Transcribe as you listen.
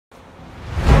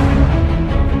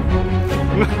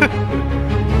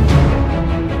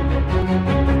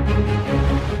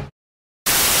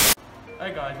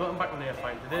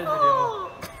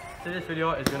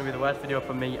video is going to be the worst video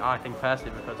for me, I think,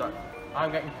 personally, because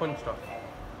I'm getting punched off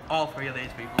all three of these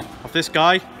people. Of this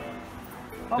guy.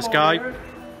 This guy. Right,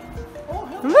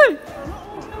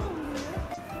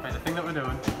 the thing that we're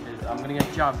doing is I'm going to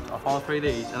get jabbed off all three of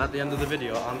these, and at the end of the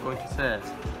video I'm going to say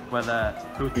whether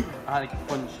who had a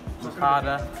punch was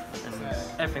harder and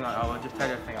everything like that. I'll just tell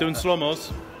you everything. Doing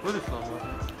slow-mos. We'll do slow-mo.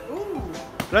 Ooh.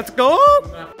 Let's go!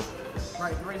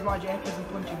 Right, the reason why Jake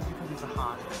isn't punching is because he's the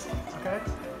hardest, okay?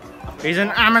 He's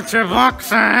an amateur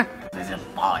boxer! He's a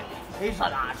boy. He's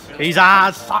an ass. He's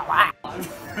ass! Look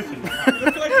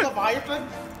like a Leviathan.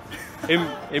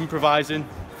 Improvising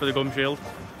for the gum shield.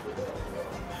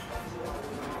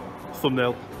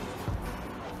 Thumbnail.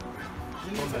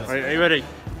 Right, are you ready?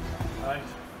 Right.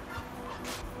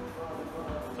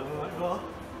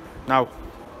 Now.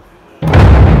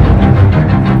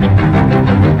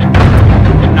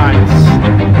 Nice.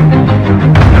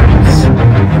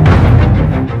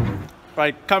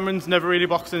 Right, Cameron's never really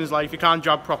boxed in his life. He can't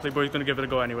jab properly, but he's going to give it a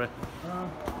go anyway.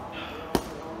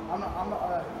 I'm not a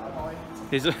boy.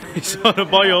 He's not a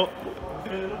boy up.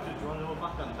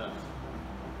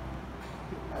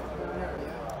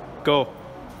 Go.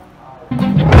 To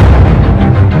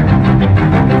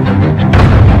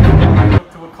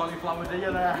a cauliflower, do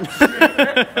you there?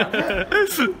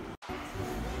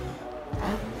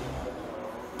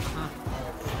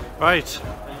 Right.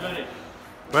 Are you ready?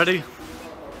 Ready?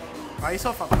 Why are you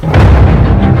so fucking?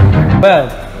 Well,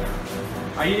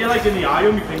 Are you like in the eye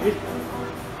on me pinky?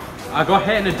 I got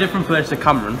hit in a different place to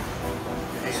Cameron,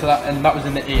 so that was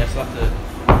in the ear, so that's an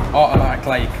automatic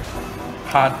like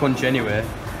hard punch anyway.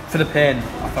 For the pain,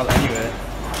 I felt anyway.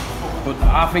 But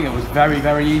I think it was very,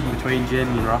 very even between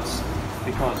Jamie and Ross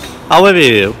because. I'll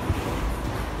leave you.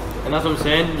 And that's what I'm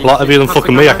saying. A lot heavier than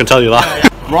fucking me, I can tell you that.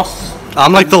 Ross.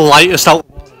 I'm like the lightest out.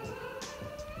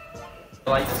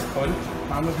 Lightest punch.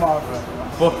 Man was more of a.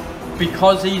 But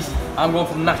because I'm going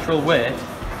for the natural weight,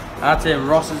 I'd say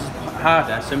Ross is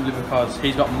harder simply because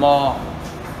he's got more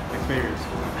experience.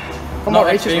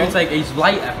 Not experience, like he's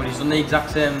lighter, but he's done the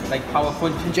exact same like power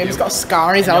punch. And Jim's got a scar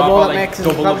on his And you've elbow got, that like, makes him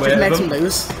double the weight of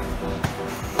lose.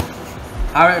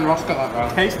 I reckon Ross got that wrong.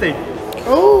 Tasty.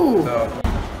 Ooh. So.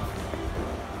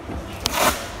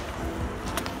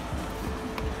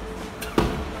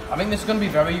 I think this is going to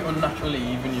be very unnaturally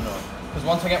even, you know. Because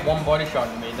once I get one body shot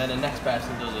at me, then the next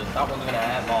person does it. That one's going to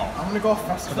hurt more. I'm gonna go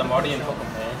first. Because I'm already in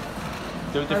fucking pain.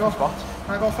 Do a Can I go different spot.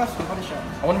 Can I go first for body shot?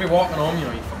 I want to be walking home, you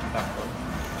know, you fucking bastard.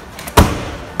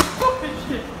 Fucking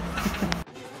shit.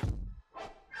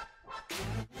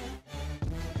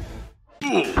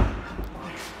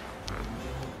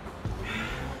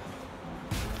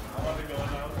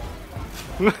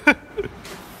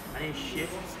 I ain't shit.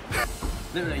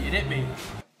 Literally, you hit me.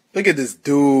 Look at this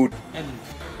dude. And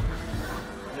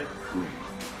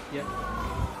yeah.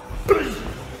 Dude.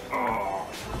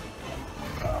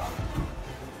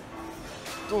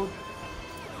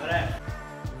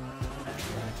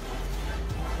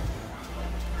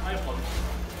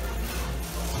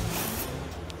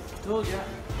 Told ya.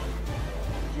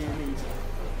 Jamie's.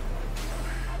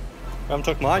 I haven't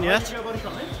took mine yet.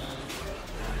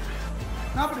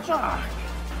 No, body shot.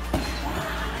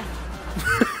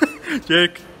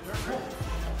 Jake.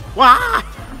 Wah!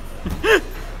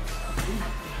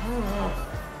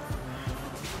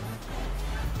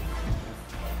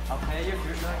 I'll pay you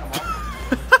for it,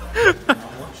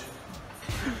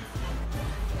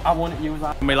 I want to use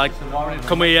that. Can we like?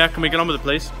 Can we get on with it,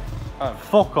 please?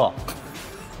 Fuck off.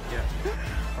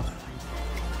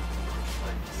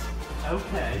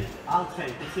 Okay, I'll take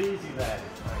it easy then.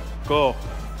 Go.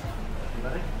 You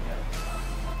ready?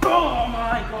 Oh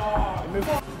my god!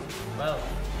 Well,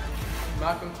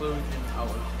 my conclusion, I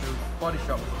was the body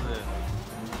shot was the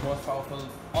most powerful.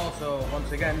 Also,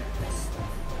 once again, it's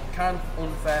kind of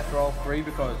unfair for all three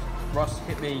because Ross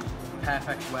hit me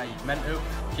perfect where he meant to.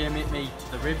 Jamie hit me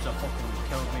to the ribs, or fucking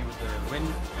killed me with the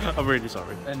wind. I'm really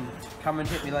sorry. And Cameron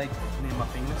hit me like near my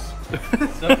fingers.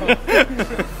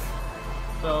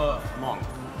 So come on.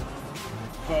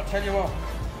 But I'll tell you what,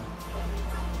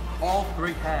 all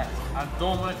three hurt. I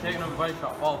don't want to take another body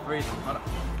shot, all three of them.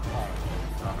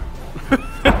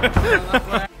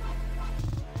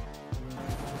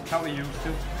 How we used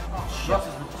to. Ross was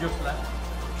just left.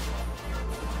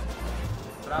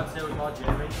 But I'd say it was more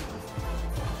Jamie.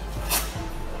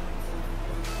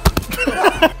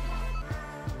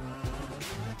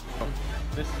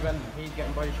 This is when he's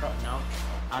getting body shot now.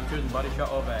 I'm choosing body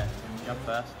shot over jab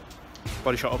first.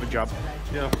 Body shot over jab.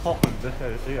 Yeah, fucking this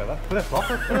is, yeah, that's flip off,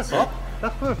 that's flip off,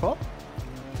 that's flip off.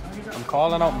 I'm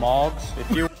calling out MORGZ. If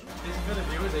you. This is for the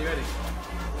viewers, are you ready?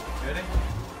 You ready?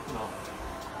 No.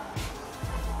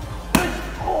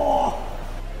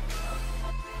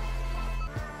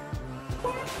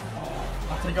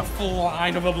 That's like a full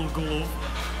line of a glove.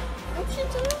 What's she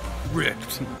doing?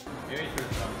 Ripped.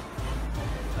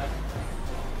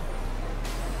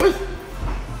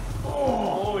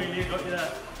 Oh, you need to got you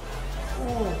there.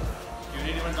 Oh. You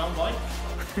need to run down, boy.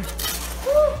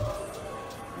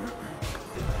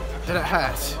 Did it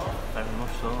hurt? Very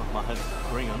much so. My head's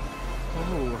ringing.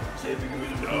 Oh. See if we can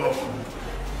move it down.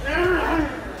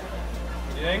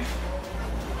 What do you think?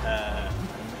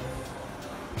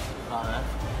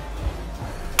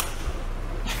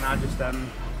 Nah, just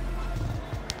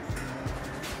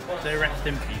Say rest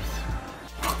in peace.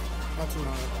 That's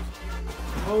another.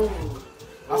 Oh.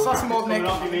 I saw some old Nick.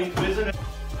 Isn't it?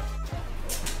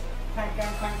 Tank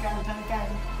gang.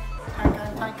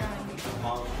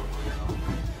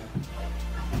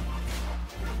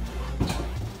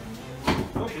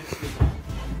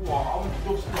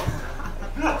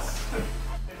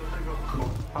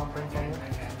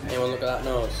 Anyone look at that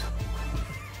nose?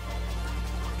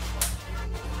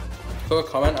 Put a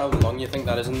comment how long you think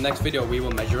that is. In the next video, we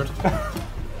will measure it.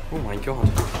 Oh my god.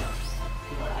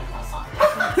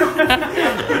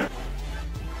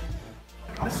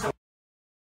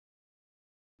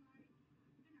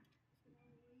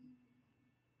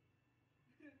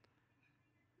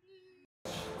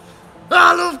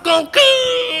 I love cocaine!